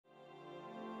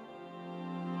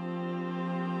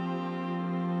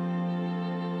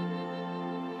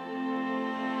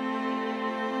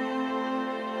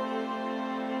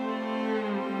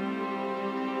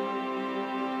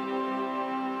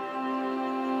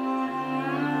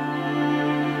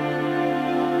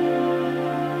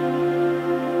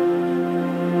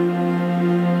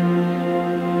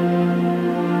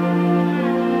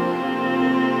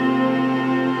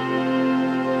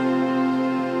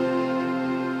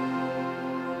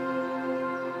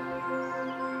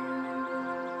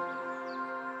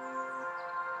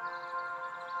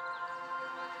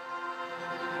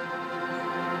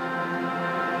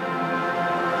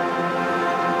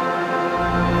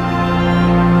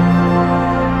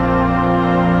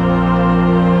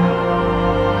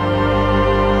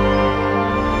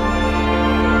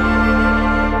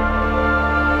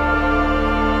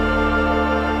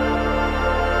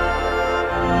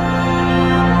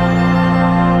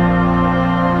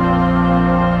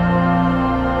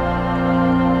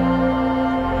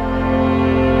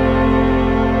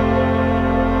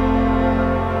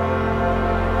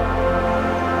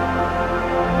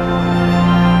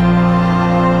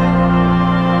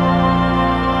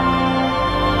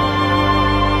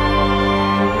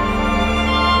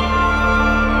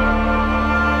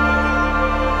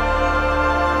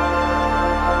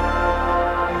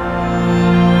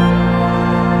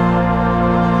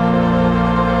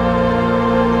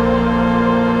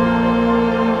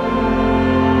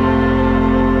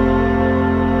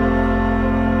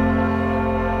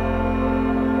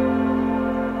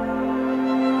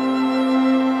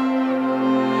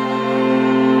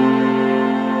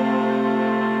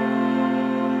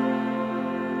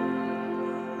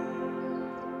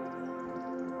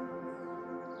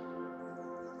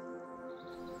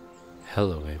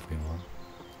Hello everyone,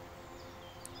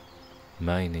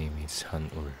 my name is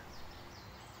Han-ul.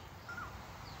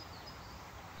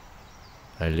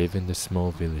 I live in the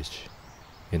small village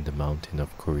in the mountain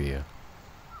of Korea.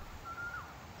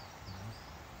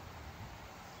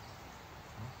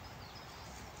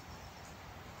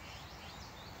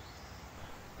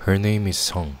 Her name is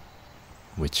Song,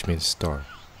 which means star.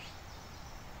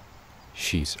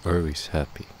 She's always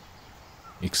happy,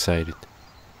 excited,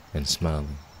 and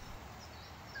smiling.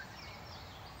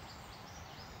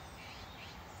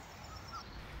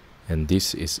 And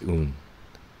this is Un,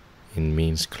 it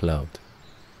means cloud.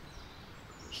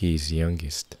 He is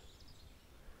youngest,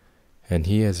 and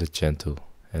he has a gentle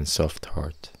and soft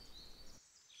heart.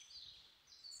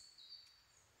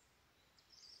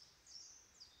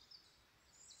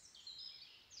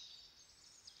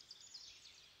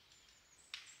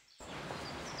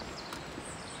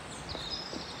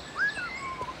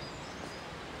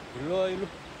 일로 와 일로.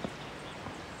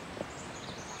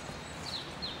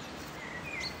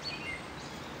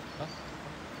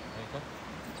 그러니까.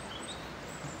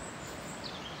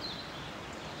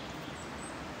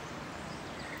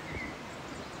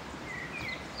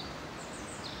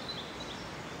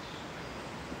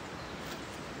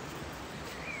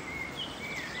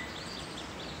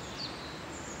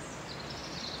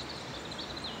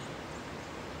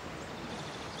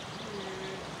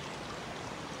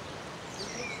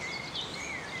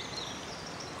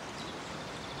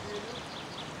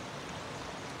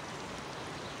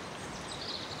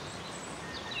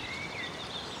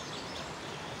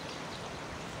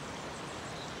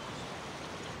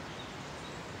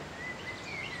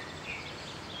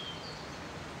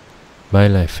 My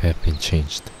life had been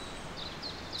changed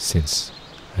since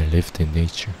I lived in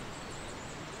nature.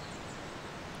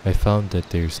 I found that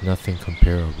there is nothing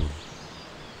comparable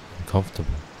and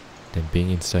comfortable than being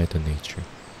inside the nature.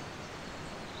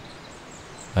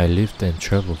 I lived and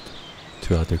traveled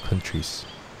to other countries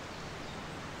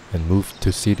and moved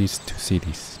to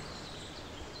cities,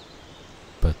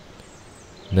 but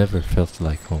never felt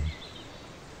like home.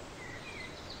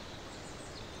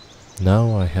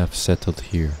 Now I have settled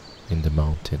here in the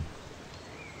mountain.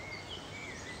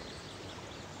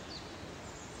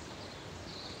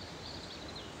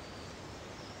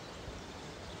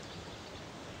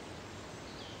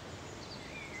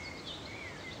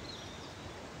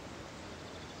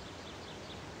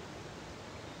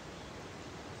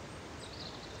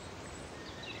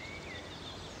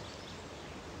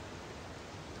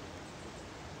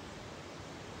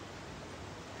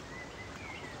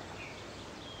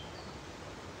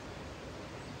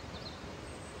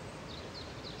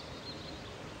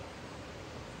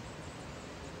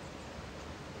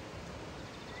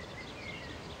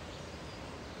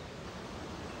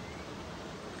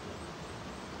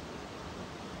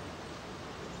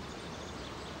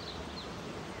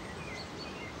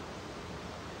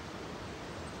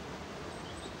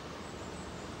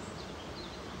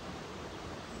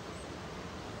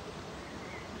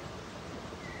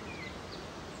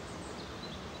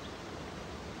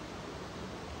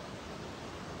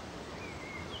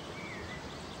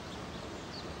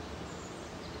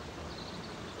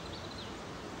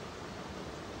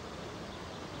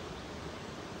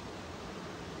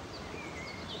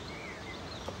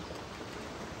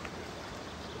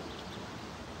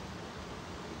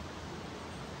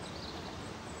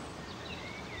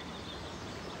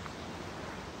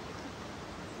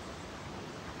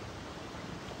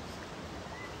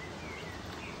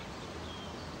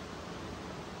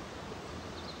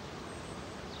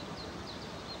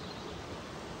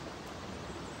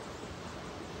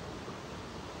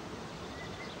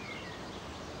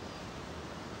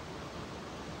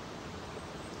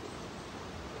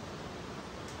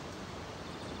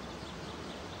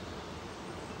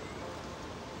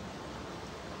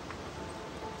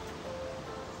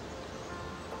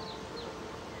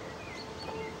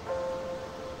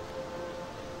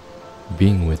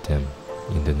 Being with them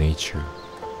in the nature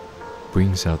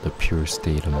brings out the pure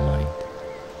state of mind,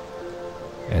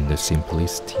 and the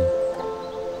simplicity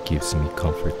gives me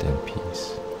comfort and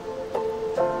peace.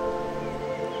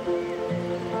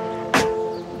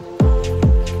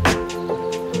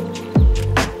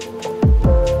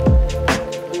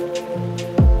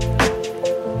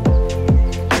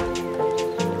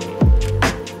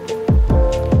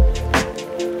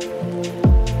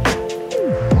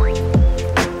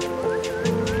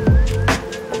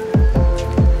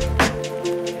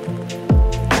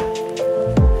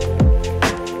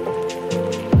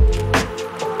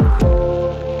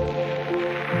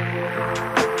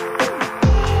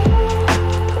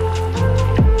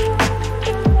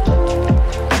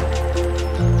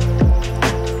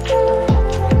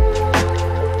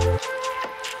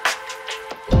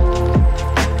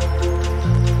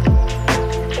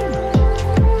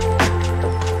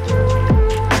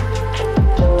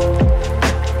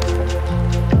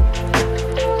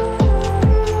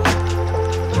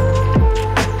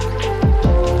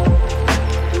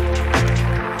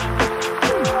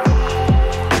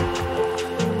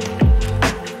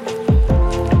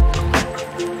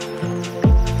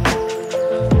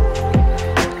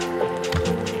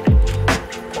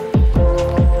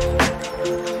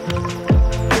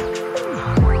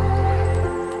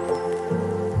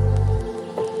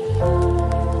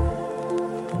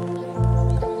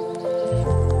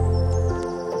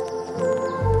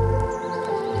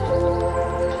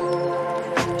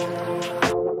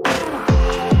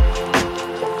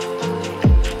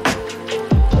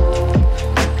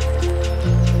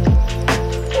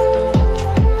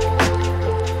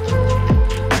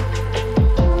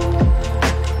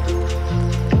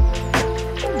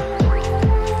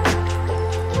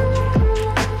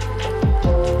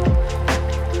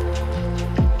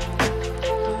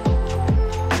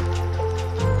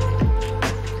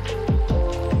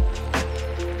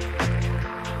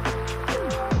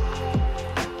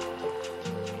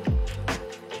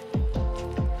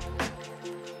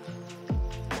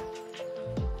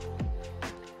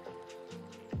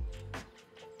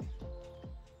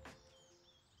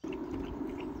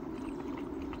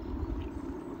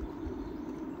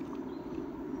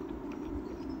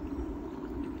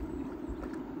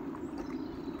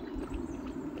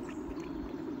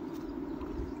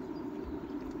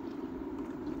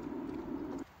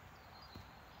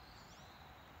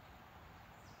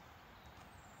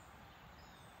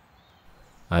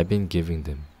 I've been giving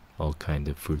them all kinds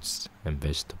of fruits and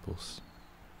vegetables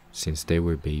since they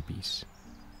were babies.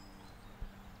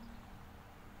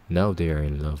 Now they are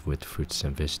in love with fruits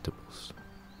and vegetables.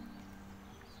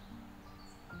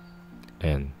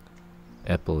 And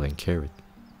apple and carrot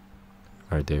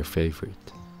are their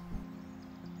favorite.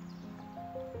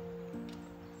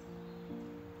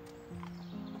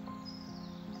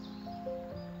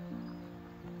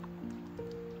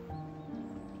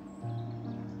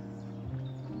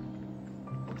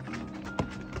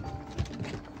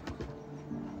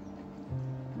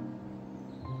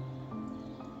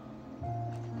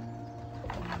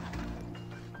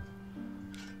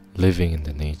 Living in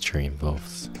the nature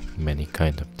involves many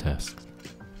kinds of tasks.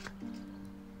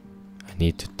 I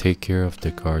need to take care of the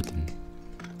garden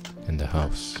and the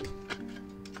house.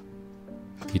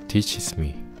 It teaches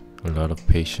me a lot of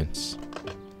patience.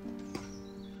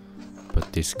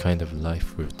 But this kind of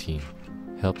life routine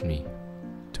helped me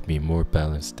to be more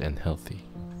balanced and healthy.